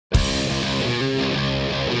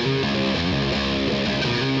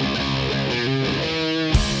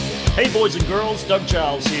Hey boys and girls, Doug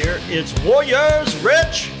Giles here. It's Warriors,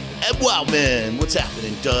 Rich. And Wildmen. What's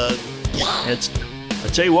happening, Doug? I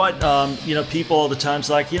tell you what, people all the time's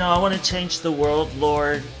like, I want to change the world,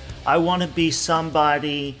 Lord. I want to be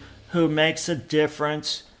somebody who makes a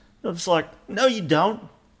difference. It's like, no, you don't.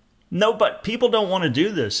 No, but people don't want to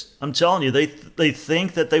do this. I'm telling you, they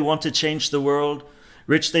think that they want to change the world.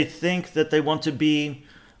 Rich, they think that they want to be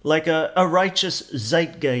like a righteous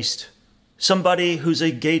zeitgeist. Somebody who's a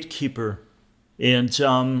gatekeeper. And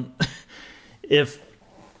if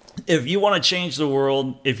you want to change the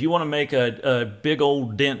world, if you want to make a big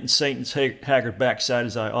old dent in Satan's haggard backside,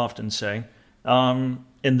 as I often say, in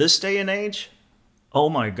this day and age, oh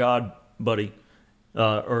my God, buddy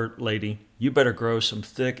or lady, you better grow some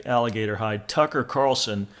thick alligator hide. Tucker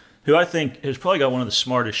Carlson, who I think has probably got one of the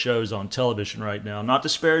smartest shows on television right now. Not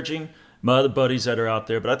disparaging my other buddies that are out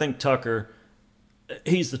there, but I think Tucker,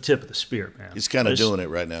 he's the tip of the spear, man. He's kind of doing it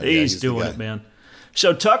right now. He's doing it, man.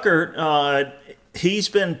 So Tucker, he's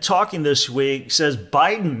been talking this week, says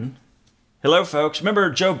Biden, hello folks, remember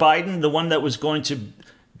Joe Biden, the one that was going to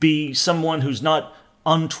be someone who's not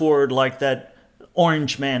untoward like that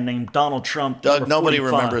orange man named Donald Trump. Doug, nobody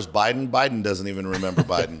remembers Biden. Biden doesn't even remember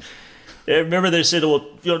Biden. Remember they said, well,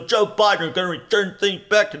 Joe Biden is going to return things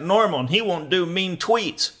back to normal and he won't do mean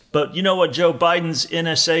tweets. But you know what Joe Biden's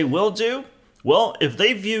NSA will do? Well, if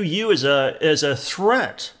they view you as a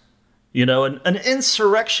threat, an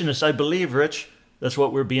insurrectionist, I believe, Rich, that's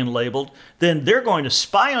what we're being labeled, then they're going to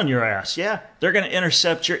spy on your ass. Yeah, they're going to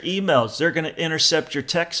intercept your emails. They're going to intercept your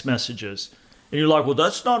text messages. And you're like, well,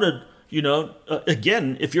 that's not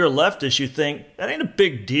again, if you're a leftist, you think, that ain't a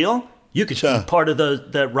big deal. You could be part of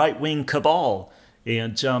that right-wing cabal.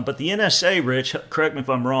 And but the NSA, Rich, correct me if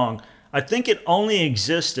I'm wrong, I think it only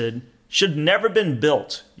existed, should never been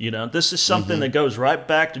built. This is something that goes right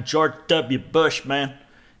back to George W. Bush, man,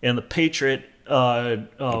 and the Patriot. The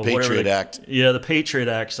Patriot Act. Yeah, the Patriot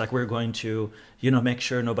Act. It's like we're going to, make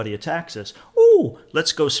sure nobody attacks us. Ooh,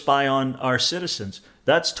 let's go spy on our citizens.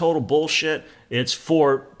 That's total bullshit. It's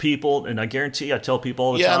for people, and I guarantee I tell people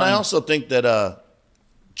all the time. Yeah, and I also think that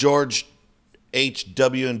George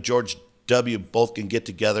H.W. and George W. both can get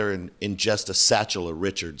together and ingest a satchel of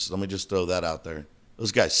Richards. Let me just throw that out there.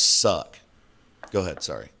 Those guys suck. Go ahead,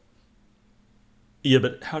 sorry. Yeah,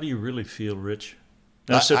 but how do you really feel, Rich?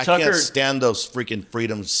 Now, I can't stand those freaking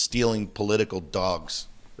freedom-stealing political dogs.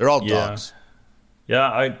 They're all dogs.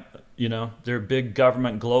 Yeah, they're big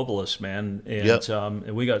government globalists, man. And,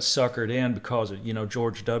 and we got suckered in because of,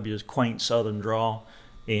 George W.'s quaint southern drawl.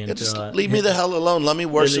 And just leave me the hell alone. Let me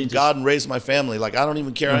worship God and raise my family. Like, I don't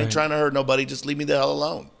even care. I ain't trying to hurt nobody. Just leave me the hell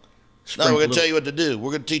alone. No, we're going to tell you what to do. We're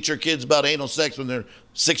going to teach your kids about anal sex when they're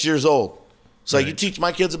 6 years old. So you teach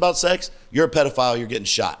my kids about sex, you're a pedophile, you're getting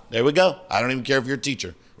shot. There we go. I don't even care if you're a teacher.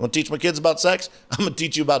 You want to teach my kids about sex? I'm going to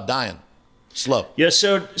teach you about dying. Slow. Yeah,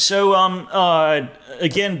 so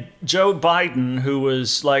again, Joe Biden, who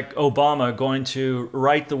was like Obama, going to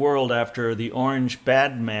right the world after the orange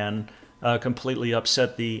bad man completely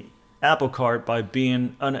upset the apple cart by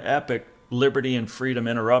being an epic liberty and freedom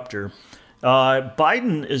interrupter.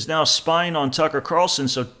 Biden is now spying on Tucker Carlson,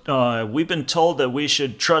 so we've been told that we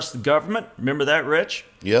should trust the government. Remember that, Rich?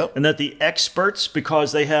 Yep. And that the experts,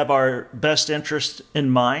 because they have our best interest in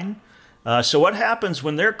mind. So what happens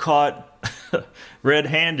when they're caught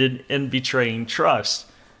red-handed in betraying trust?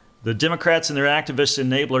 The Democrats and their activist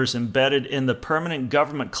enablers embedded in the permanent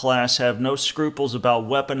government class have no scruples about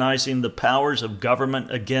weaponizing the powers of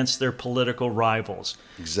government against their political rivals.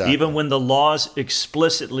 Exactly. Even when the laws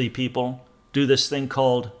explicitly, people, do this thing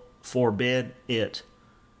called forbid it.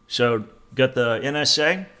 So got the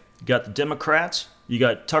NSA, you got the Democrats, you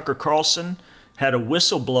got Tucker Carlson, had a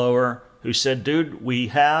whistleblower who said, dude, we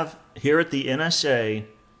have here at the NSA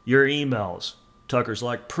your emails. Tucker's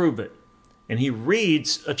like, prove it. And he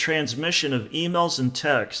reads a transmission of emails and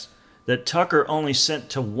texts that Tucker only sent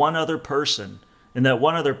to one other person, and that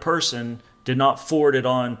one other person did not forward it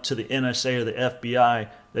on to the NSA or the FBI.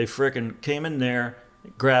 They frickin' came in there,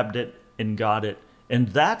 grabbed it, and got it. And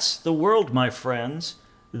that's the world, my friends,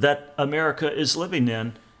 that America is living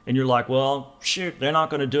in. And you're like, well, shoot, they're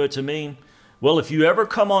not going to do it to me. Well, if you ever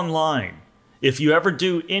come online, if you ever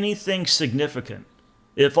do anything significant,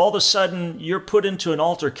 if all of a sudden you're put into an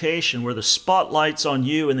altercation where the spotlight's on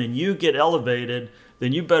you and then you get elevated,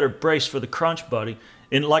 then you better brace for the crunch, buddy.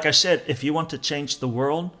 And like I said, if you want to change the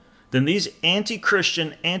world, then these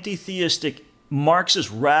anti-Christian, anti-theistic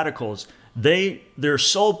Marxist radicals, their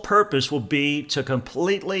sole purpose will be to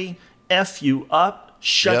completely F you up,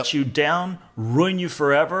 shut you down, ruin you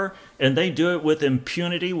forever. And they do it with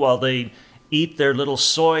impunity while they eat their little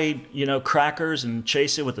soy, crackers and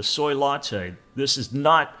chase it with a soy latte. This is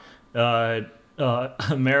not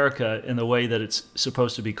America in the way that it's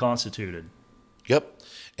supposed to be constituted. Yep.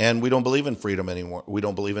 And we don't believe in freedom anymore. We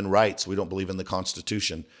don't believe in rights. We don't believe in the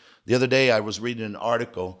Constitution. The other day I was reading an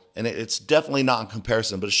article, and it's definitely not in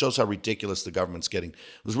comparison, but it shows how ridiculous the government's getting.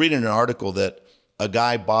 I was reading an article that a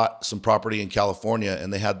guy bought some property in California,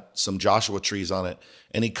 and they had some Joshua trees on it,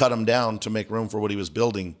 and he cut them down to make room for what he was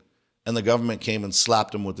building. And the government came and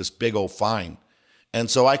slapped him with this big old fine. And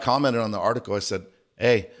so I commented on the article. I said,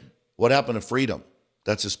 hey, what happened to freedom?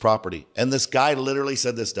 That's his property. And this guy literally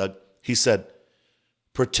said this, Doug. He said,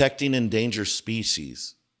 protecting endangered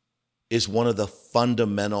species is one of the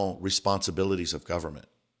fundamental responsibilities of government.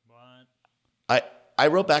 What? I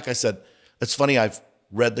wrote back, I said, it's funny, I've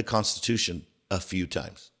read the Constitution a few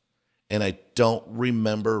times, and I don't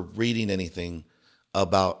remember reading anything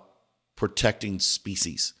about protecting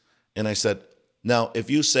species. And I said, now, if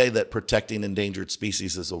you say that protecting endangered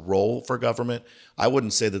species is a role for government, I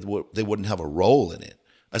wouldn't say that they wouldn't have a role in it.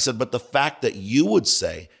 I said, but the fact that you would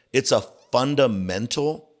say it's a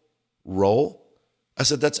fundamental role, I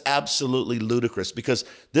said, that's absolutely ludicrous, because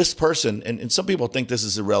this person, and some people think this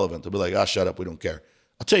is irrelevant. They'll be like, shut up, we don't care.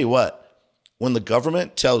 I'll tell you what, when the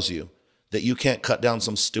government tells you that you can't cut down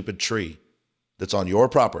some stupid tree that's on your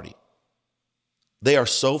property, they are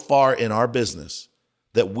so far in our business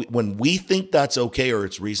that when we think that's okay or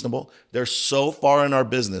it's reasonable, they're so far in our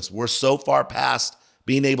business, we're so far past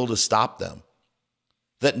being able to stop them,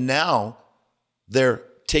 that now they're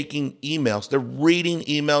taking emails, they're reading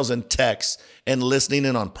emails and texts and listening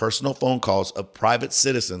in on personal phone calls of private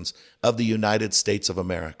citizens of the United States of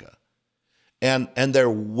America. And they're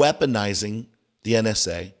weaponizing the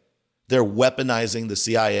NSA. They're weaponizing the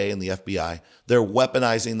CIA and the FBI. They're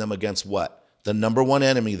weaponizing them against what? The number one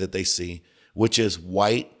enemy that they see, which is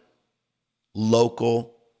white,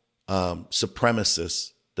 local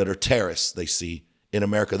supremacists that are terrorists they see in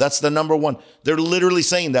America. That's the number one. They're literally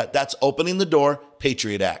saying that. That's opening the door,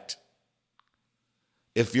 Patriot Act.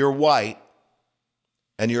 If you're white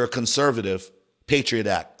and you're a conservative, Patriot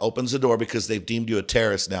Act opens the door, because they've deemed you a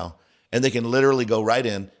terrorist now. And they can literally go right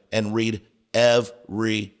in and read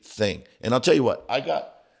everything. And I'll tell you what, I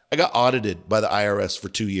got audited by the IRS for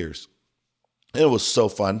 2 years. And it was so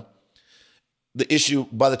fun. The issue,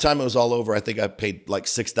 by the time it was all over, I think I paid like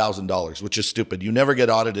 $6,000, which is stupid. You never get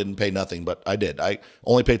audited and pay nothing, but I did. I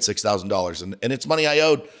only paid $6,000, and it's money I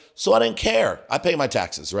owed, so I didn't care. I pay my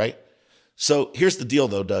taxes, right? So here's the deal,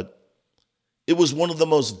 though, Doug. It was one of the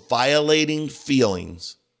most violating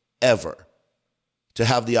feelings ever to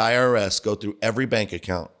have the IRS go through every bank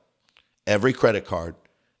account, every credit card,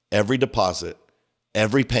 every deposit,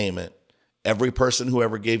 every payment, every person who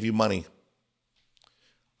ever gave you money.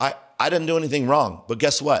 I didn't do anything wrong, but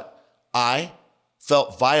guess what? I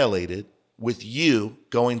felt violated with you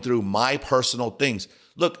going through my personal things.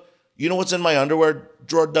 Look, you know what's in my underwear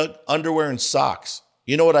drawer, Doug? Underwear and socks.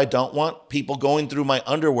 You know what I don't want? People going through my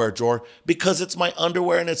underwear drawer, because it's my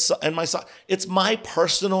underwear and my socks. It's my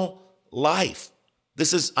personal life.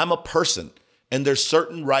 I'm a person, and there's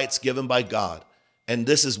certain rights given by God, and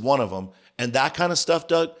this is one of them. And that kind of stuff,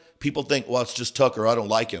 Doug, people think, well, it's just Tucker, I don't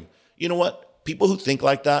like him. You know what? People who think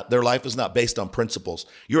like that, their life is not based on principles.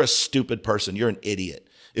 You're a stupid person. You're an idiot.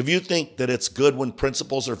 If you think that it's good when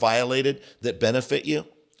principles are violated that benefit you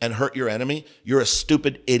and hurt your enemy, you're a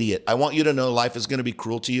stupid idiot. I want you to know life is going to be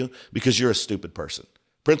cruel to you because you're a stupid person.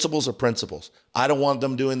 Principles are principles. I don't want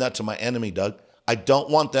them doing that to my enemy, Doug. I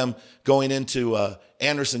don't want them going into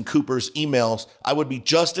Anderson Cooper's emails. I would be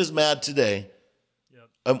just as mad today.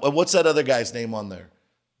 Yep. And what's that other guy's name on there?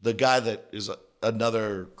 The guy that is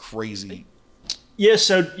another crazy... Yeah,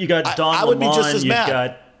 so you got Don I would be just as mad.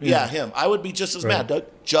 Got, yeah, him. I would be just as mad, Doug.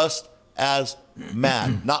 Just as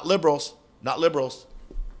mad. Not liberals. Not liberals.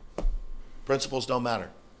 Principles don't matter.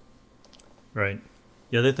 Right.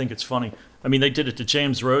 Yeah, they think it's funny. I mean, they did it to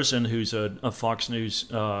James Rosen, who's a Fox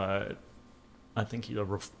News, I think he's a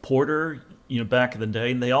reporter, back in the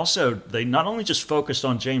day. And they not only just focused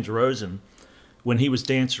on James Rosen when he was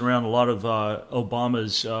dancing around a lot of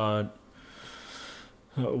Obama's...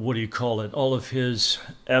 what do you call it? All of his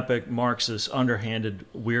epic Marxist underhanded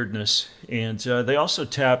weirdness. And they also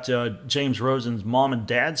tapped James Rosen's mom and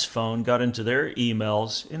dad's phone, got into their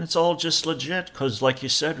emails, and it's all just legit because, like you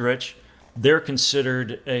said, Rich, they're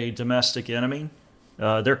considered a domestic enemy.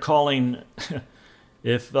 They're calling,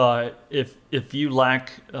 if you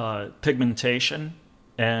lack pigmentation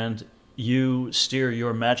and you steer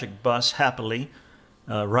your magic bus happily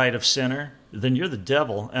right of center, then you're the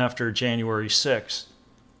devil after January 6th.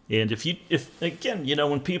 And if again,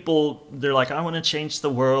 when people, they're like, I want to change the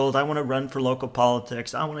world, I want to run for local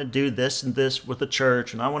politics, I want to do this and this with the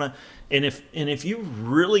church, and I want to, and if you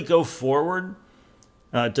really go forward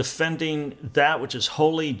defending that which is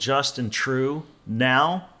holy, just, and true,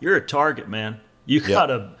 now you're a target, man. You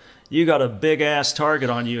got a big ass target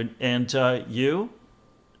on you, and you,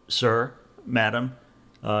 sir, madam,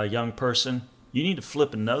 young person, you need to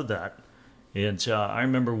flip and know that. And I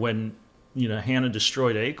remember when Hannah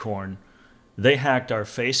destroyed Acorn, they hacked our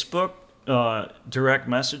Facebook direct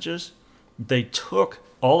messages. They took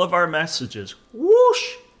all of our messages,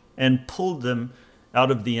 whoosh, and pulled them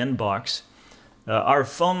out of the inbox. Our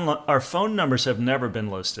phone numbers have never been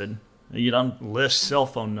listed. You don't list cell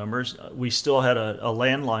phone numbers. We still had a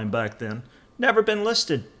landline back then. Never been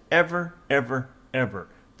listed. Ever, ever, ever.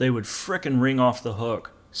 They would frickin' ring off the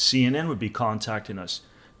hook. CNN would be contacting us.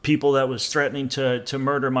 People that was threatening to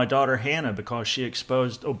murder my daughter Hannah because she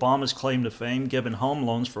exposed Obama's claim to fame, giving home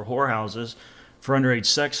loans for whorehouses for underage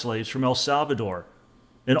sex slaves from El Salvador.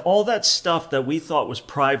 And all that stuff that we thought was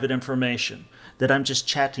private information, that I'm just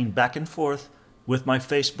chatting back and forth with my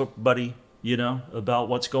Facebook buddy, about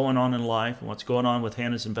what's going on in life and what's going on with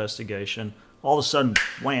Hannah's investigation. All of a sudden,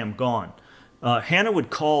 wham, gone. Hannah would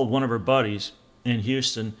call one of her buddies in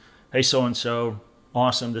Houston, hey, so-and-so,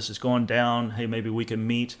 awesome, this is going down. Hey, maybe we can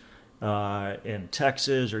meet in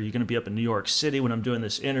Texas, or you're going to be up in New York City when I'm doing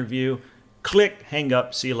this interview. Click, hang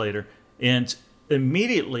up, see you later. And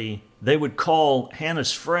immediately they would call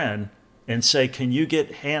Hannah's friend and say, can you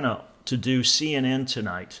get Hannah to do CNN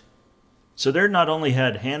tonight? So they not only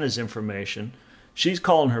had Hannah's information, she's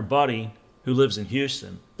calling her buddy who lives in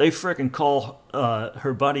Houston. They frickin' call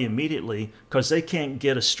her buddy immediately because they can't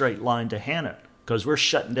get a straight line to Hannah because we're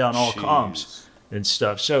shutting down all comms and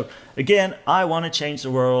stuff. So again, I want to change the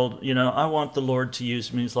world. I want the Lord to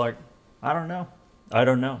use me. He's like, I don't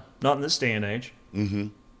know. Not in this day and age. Mm-hmm.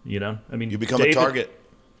 You become a target.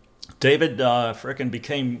 David frickin'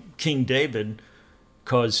 became King David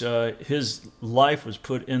because his life was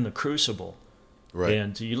put in the crucible. Right.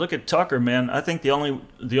 And you look at Tucker, man. I think the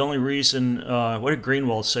only reason, what did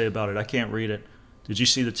Greenwald say about it? I can't read it. Did you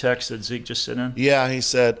see the text that Zeke just sent in? Yeah, he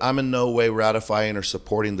said, I'm in no way ratifying or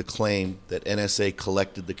supporting the claim that NSA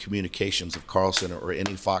collected the communications of Carlson or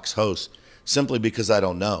any Fox host simply because I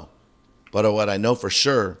don't know. But what I know for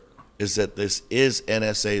sure is that this is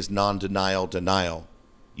NSA's non-denial denial,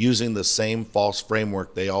 using the same false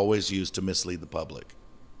framework they always use to mislead the public.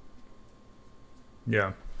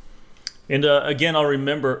 Yeah. And again, I'll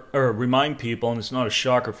remind people, and it's not a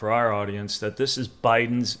shocker for our audience, that this is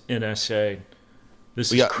Biden's NSA.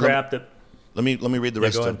 This is crap that... Let me read the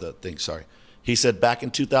rest of the thing, sorry. He said, back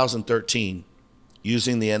in 2013,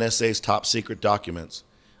 using the NSA's top secret documents,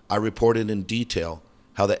 I reported in detail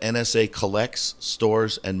how the NSA collects,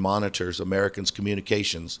 stores, and monitors Americans'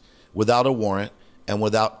 communications without a warrant and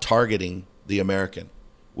without targeting the American,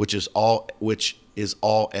 which is all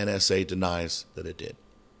NSA denies that it did.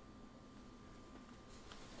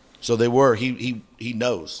 So they were, he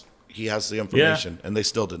knows, he has the information, and they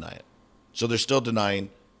still deny it. So they're still denying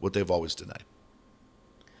what they've always denied.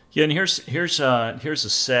 Yeah, and here's a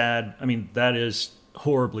sad, that is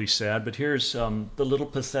horribly sad, but here's the little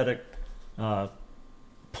pathetic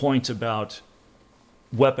point about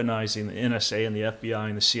weaponizing the NSA and the FBI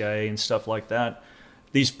and the CIA and stuff like that.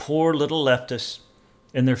 These poor little leftists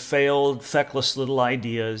and their failed, feckless little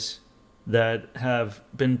ideas that have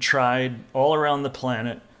been tried all around the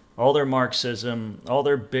planet. All their Marxism, all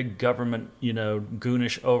their big government,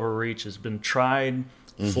 goonish overreach has been tried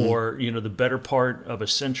for, the better part of a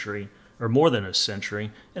century or more than a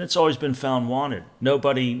century, and it's always been found wanted.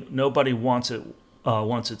 Nobody wants it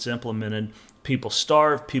once it's implemented. People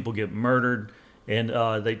starve, people get murdered, and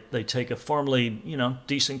they take a formerly,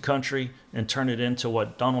 decent country and turn it into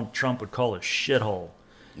what Donald Trump would call a shithole.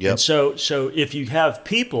 Yep. And so if you have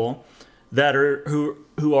people that are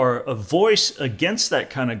who are a voice against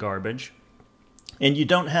that kind of garbage, and you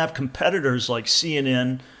don't have competitors like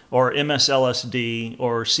CNN or MSLSD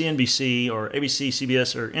or CNBC or ABC,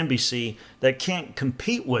 CBS, or NBC that can't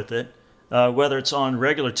compete with it, whether it's on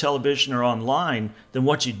regular television or online, then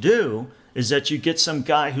what you do is that you get some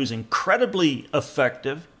guy who's incredibly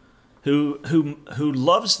effective, who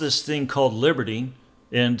loves this thing called liberty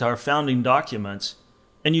and our founding documents,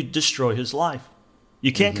 and you destroy his life.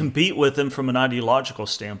 You can't compete with him from an ideological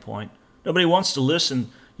standpoint. Nobody wants to listen,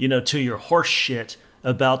 to your horse shit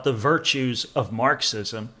about the virtues of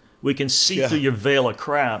Marxism. We can see through your veil of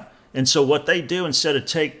crap. And so what they do, instead of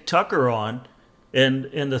take Tucker on and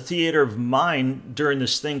in the theater of mind during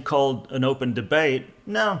this thing called an open debate,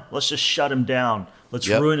 no, let's just shut him down. Let's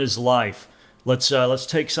ruin his life. let's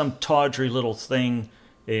take some tawdry little thing,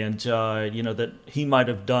 and you know, that he might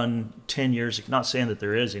have done 10 years. Not saying that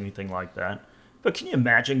there is anything like that, but can you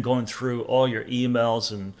imagine going through all your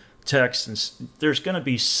emails and texts, and there's going to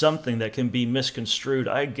be something that can be misconstrued,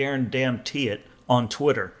 I guarantee it, on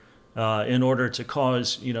Twitter, in order to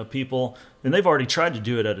cause, you know, people, and they've already tried to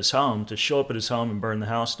do it at his home, to show up at his home and burn the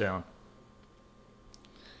house down.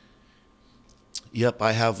 Yep,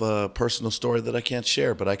 I have a personal story that I can't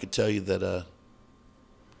share, but I could tell you that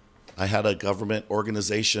I had a government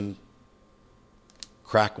organization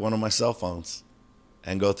crack one of my cell phones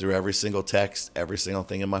and go through every single text, every single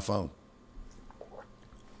thing in my phone.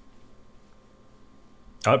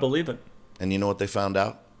 I believe it. And you know what they found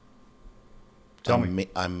out? Tell me.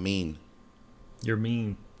 I'm mean. You're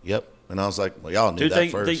mean. Yep. And I was like, well, y'all knew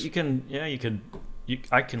that first.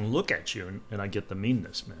 I can look at you and I get the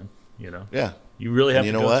meanness, man. You know? Yeah. You really have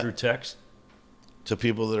to go through text? To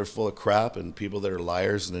people that are full of crap and people that are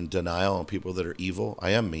liars and in denial and people that are evil,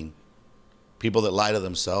 I am mean. People that lie to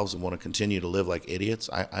themselves and want to continue to live like idiots,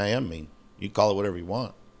 I am mean. You call it whatever you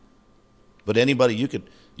want. But anybody, you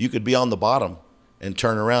could be on the bottom and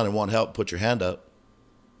turn around and want help, put your hand up,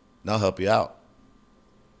 and I'll help you out.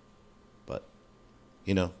 But,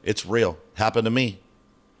 you know, it's real. Happened to me.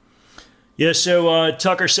 Yeah, so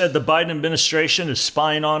Tucker said the Biden administration is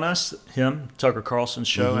spying on us, Tucker Carlson's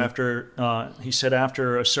show, after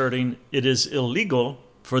asserting it is illegal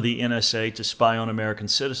for the NSA to spy on American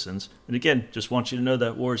citizens. And again, just want you to know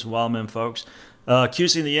that, Warriors and Wildmen folks.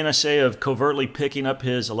 Accusing the NSA of covertly picking up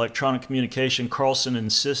his electronic communication, Carlson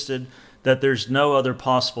insisted that there's no other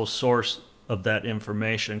possible source of that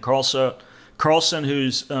information. Carlson,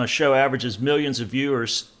 whose show averages millions of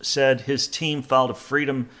viewers, said his team filed a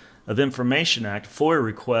Freedom of Information Act FOIA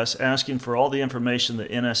request asking for all the information the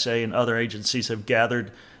NSA and other agencies have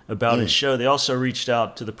gathered about his show. They also reached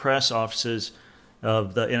out to the press offices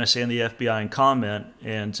of the NSA and the FBI in comment.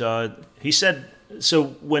 And he said, so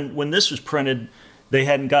when this was printed, they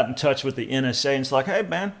hadn't gotten in touch with the NSA. And it's like, hey,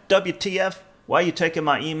 man, WTF? Why are you taking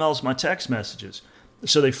my emails, my text messages?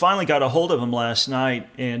 So they finally got a hold of him last night,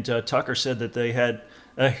 and Tucker said that they had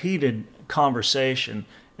a heated conversation.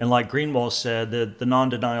 And like Greenwald said, the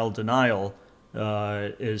non-denial denial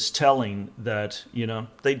is telling that, you know,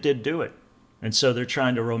 they did do it. And so they're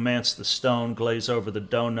trying to romance the stone, glaze over the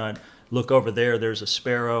donut, look over there, there's a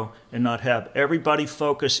sparrow, and not have everybody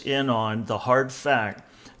focus in on the hard fact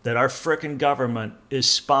that our frickin' government is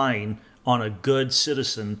spying on a good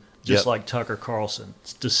citizen just like Tucker Carlson.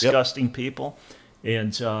 It's disgusting people.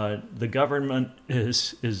 And the government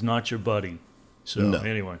is not your buddy. So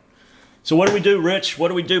anyway. So what do we do, Rich? What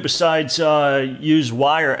do we do besides use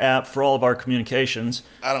Wire app for all of our communications?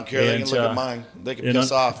 I don't care. They can look at mine. They can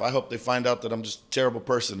piss off. I hope they find out that I'm just a terrible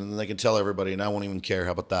person, and then they can tell everybody, and I won't even care.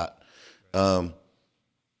 How about that?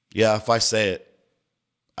 Yeah, if I say it,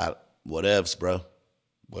 whatevs, bro.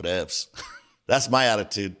 Whatevs. That's my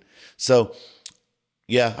attitude. So,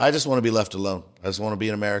 yeah, I just want to be left alone. I just want to be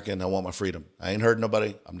an American. I want my freedom. I ain't hurting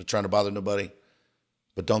nobody. I'm not trying to bother nobody.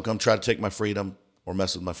 But don't come try to take my freedom or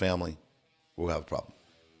mess with my family. We'll have a problem.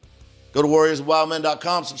 Go to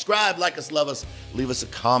warriorsandwildmen.com. Subscribe, like us, love us. Leave us a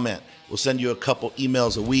comment. We'll send you a couple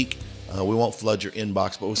emails a week. We won't flood your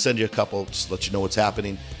inbox, but we'll send you a couple just to let you know what's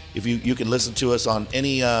happening. If you can listen to us on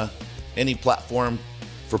any platform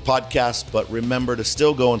for podcasts, but remember to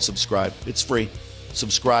still go and subscribe. It's free.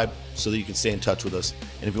 Subscribe so that you can stay in touch with us.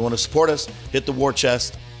 And if you want to support us, hit the war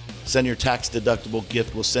chest. Send your tax-deductible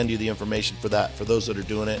gift. We'll send you the information for that, for those that are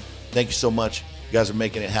doing it. Thank you so much. You guys are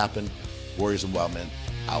making it happen. Warriors and Wildmen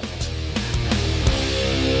out.